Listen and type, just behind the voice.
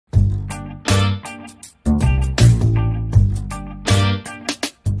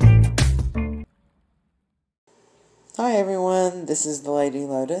Hi everyone, this is the Lady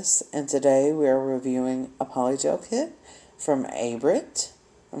Lotus, and today we are reviewing a polygel kit from Aibrit.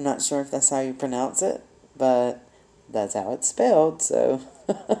 I'm not sure if that's how you pronounce it, but that's how it's spelled, so...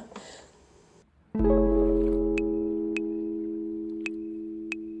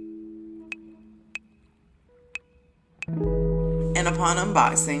 And upon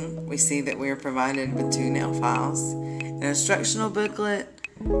unboxing, we see that we are provided with 2 nail files, an instructional booklet,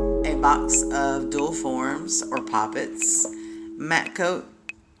 a box of dual forms or poppets, matte coat,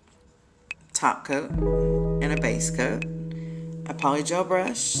 top coat, and a base coat, a polygel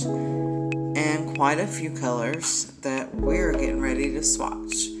brush, and quite a few colors that we're getting ready to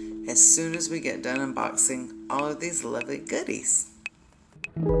swatch as soon as we get done unboxing all of these lovely goodies.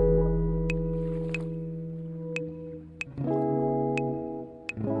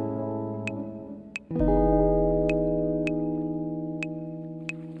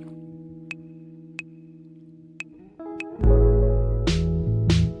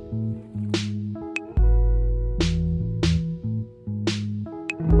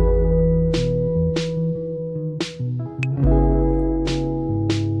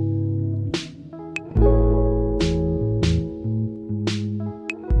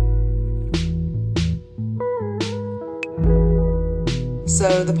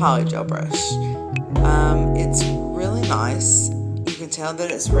 So the polygel brush, it's really nice. You can tell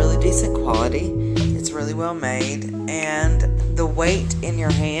that it's really decent quality. It's really well made, and the weight in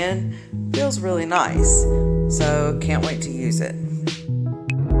your hand feels really nice. So can't wait to use it.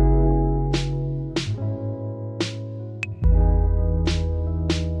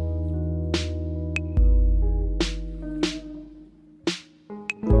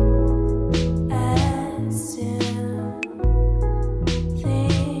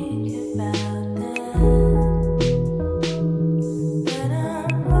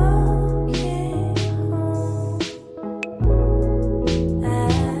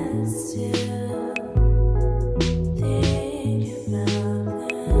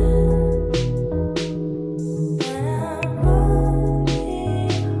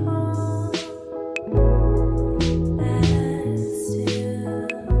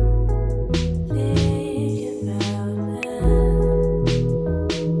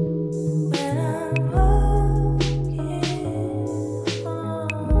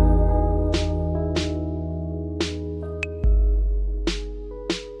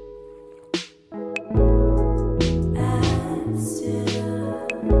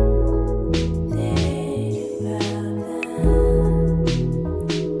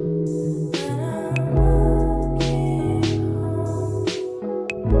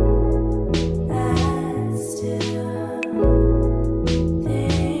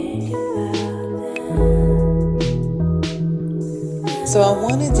 So I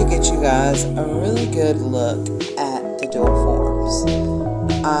wanted to get you guys a really good look at the dual forms.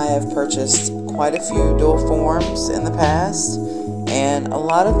 I have purchased quite a few dual forms in the past, and a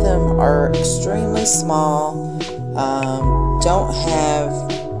lot of them are extremely small, don't have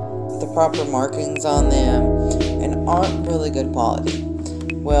the proper markings on them, and aren't really good quality.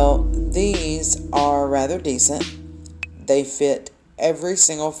 Well, these are rather decent. They fit every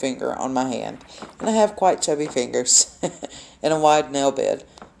single finger on my hand, and I have quite chubby fingers and a wide nail bed,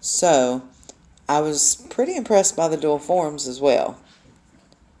 so I was pretty impressed by the dual forms as well.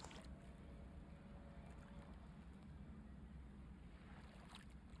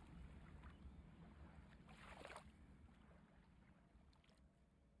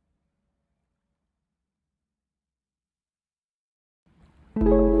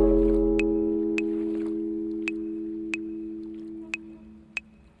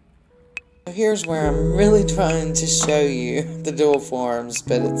 Here's where I'm really trying to show you the dual forms,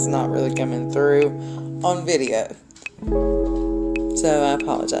 but it's not really coming through on video. So I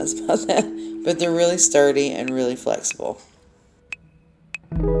apologize about that. But they're really sturdy and really flexible.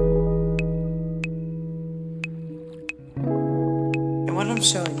 And what I'm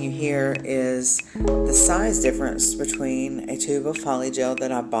showing you here is the size difference between a tube of polygel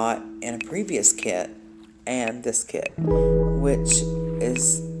that I bought in a previous kit and this kit, which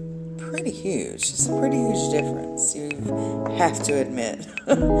is pretty huge. It's a pretty huge difference. You have to admit.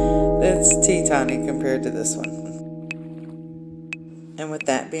 It's teeny compared to this one. And with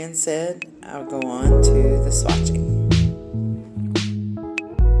that being said, I'll go on to the swatching.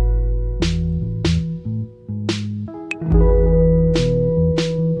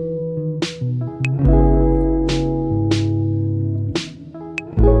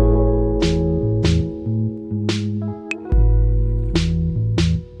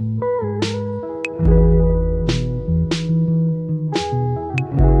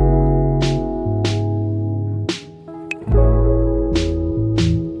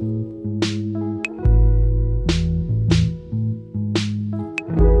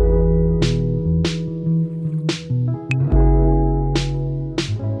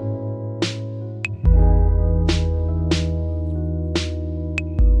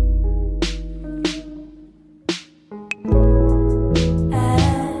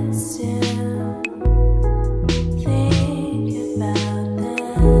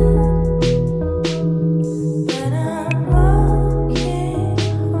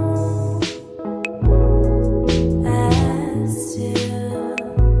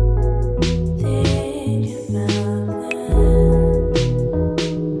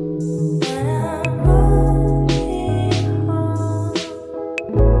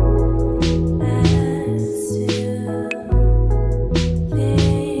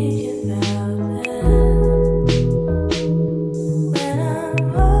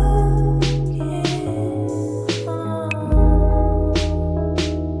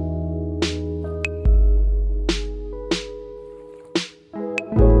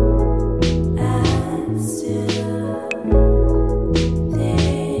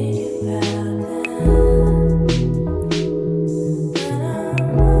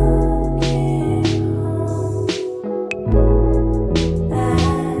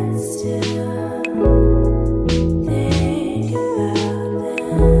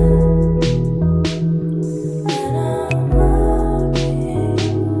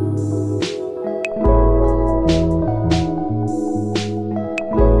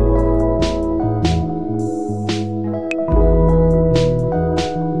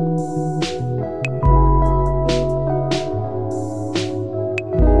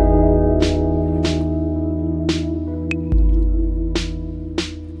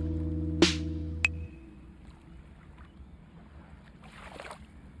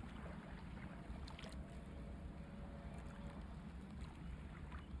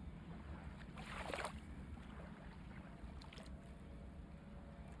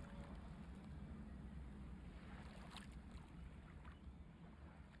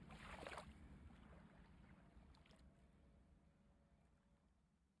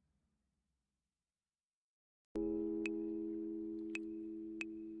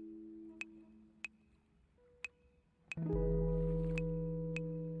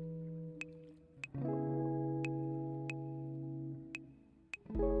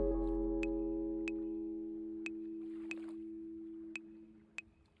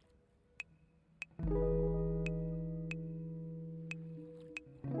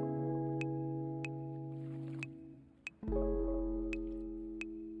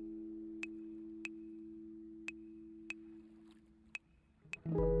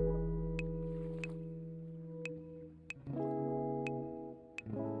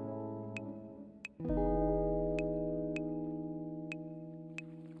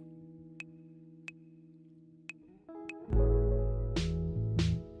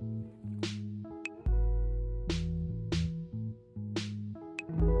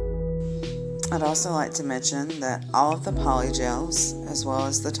 I'd also like to mention that all of the polygels, as well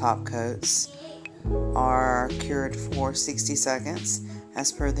as the top coats, are cured for 60 seconds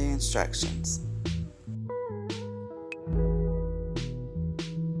as per the instructions.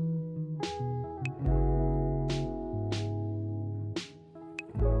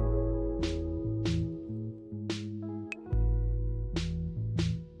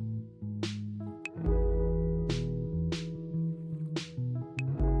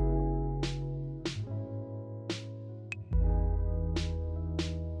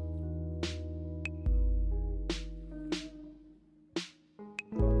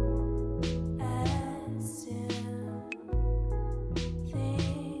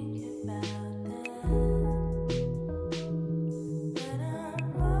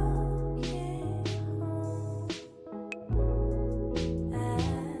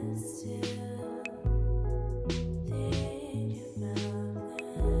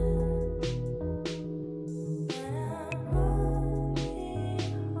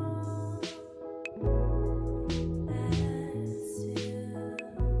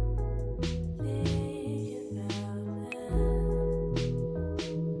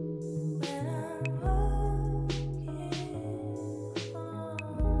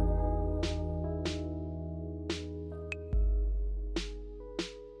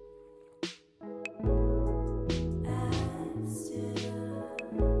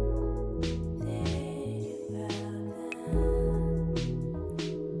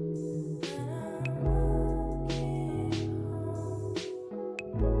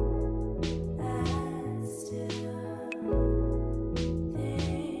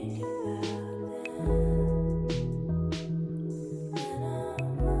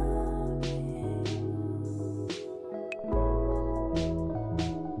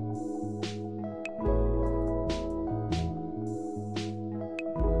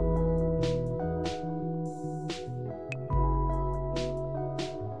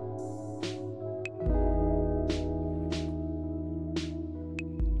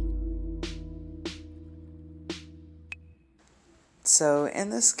 So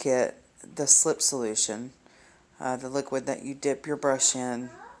in this kit, the slip solution, the liquid that you dip your brush in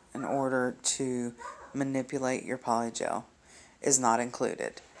order to manipulate your polygel, is not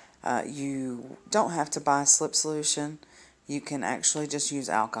included. You don't have to buy a slip solution. You can actually just use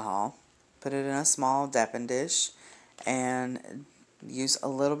alcohol, put it in a small dapping dish, and use a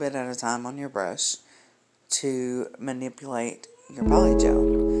little bit at a time on your brush to manipulate your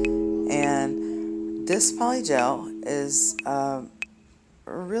polygel. And this polygel is a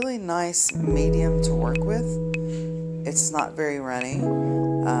really nice medium to work with. It's not very runny.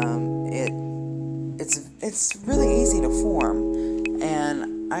 It's really easy to form,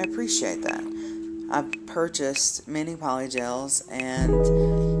 and I appreciate that. I've purchased many polygels,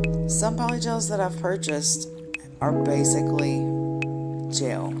 and some polygels that I've purchased are basically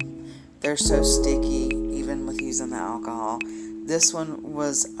gel. They're so sticky, even with using the alcohol. This one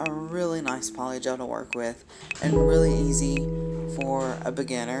was a really nice polygel to work with, and really easy for a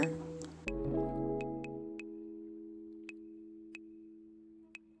beginner.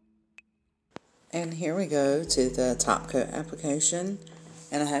 And here we go to the top coat application,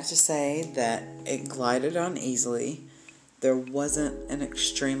 and I have to say that it glided on easily. There wasn't an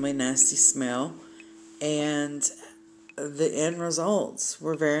extremely nasty smell, and the end results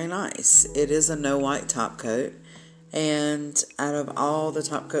were very nice. It is a no white top coat, and out of all the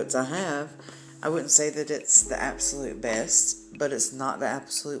top coats I have, I wouldn't say that it's the absolute best, but it's not the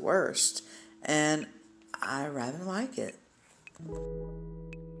absolute worst, and I rather like it.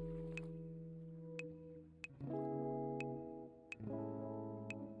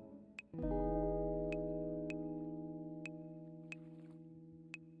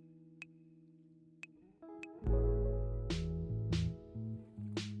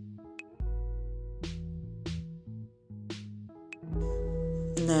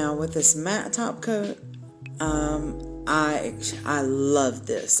 Now with this matte top coat, I love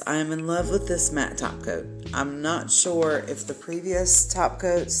this. I am in love with this matte top coat. I'm not sure if the previous top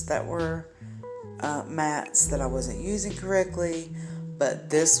coats that were mattes that I wasn't using correctly, but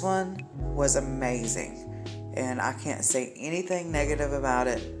this one was amazing, and I can't say anything negative about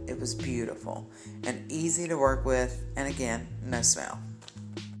it. It was beautiful and easy to work with, and again, no smell.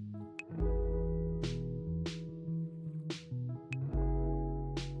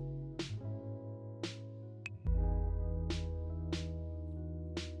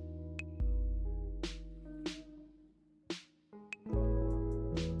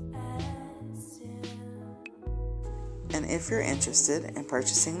 And if you're interested in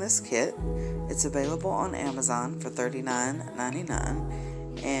purchasing this kit, it's available on Amazon for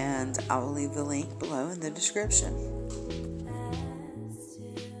 $39.99, and I will leave the link below in the description.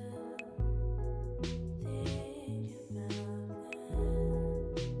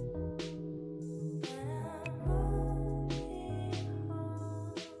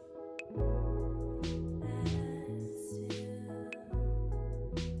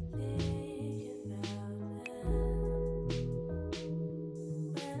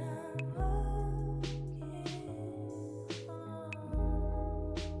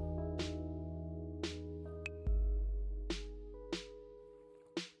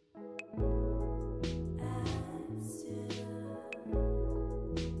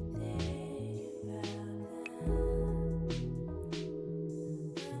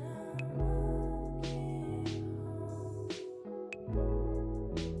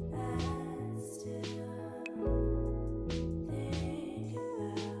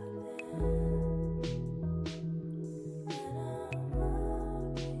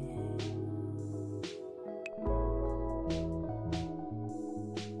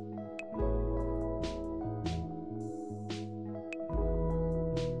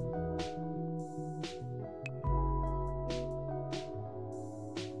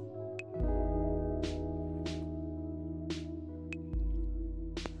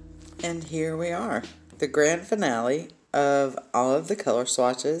 And here we are, the grand finale of all of the color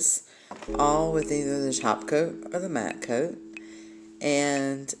swatches, all with either the top coat or the matte coat.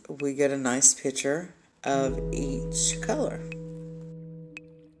 And we get a nice picture of each color.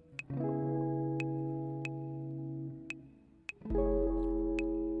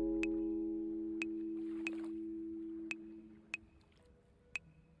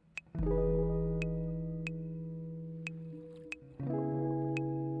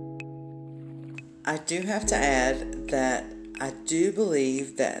 I do have to add that I do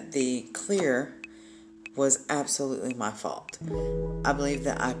believe that the clear was absolutely my fault. I believe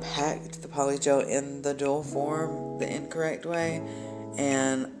that I packed the polygel in the dual form the incorrect way,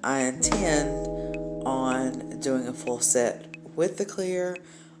 and I intend on doing a full set with the clear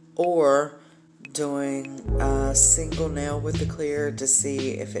or doing a single nail with the clear to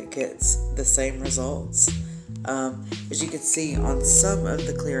see if it gets the same results. As you can see on some of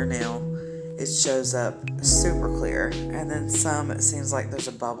the clear nail, it shows up super clear, and then some it seems like there's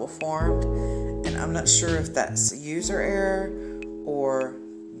a bubble formed, and I'm not sure if that's user error or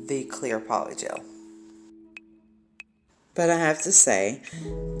the clear polygel. But I have to say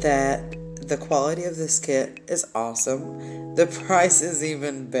that the quality of this kit is awesome. The price is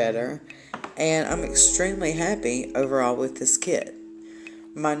even better, and I'm extremely happy overall with this kit.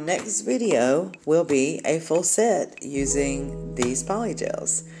 My next video will be a full set using these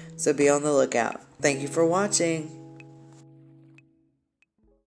polygels, so be on the lookout. Thank you for watching.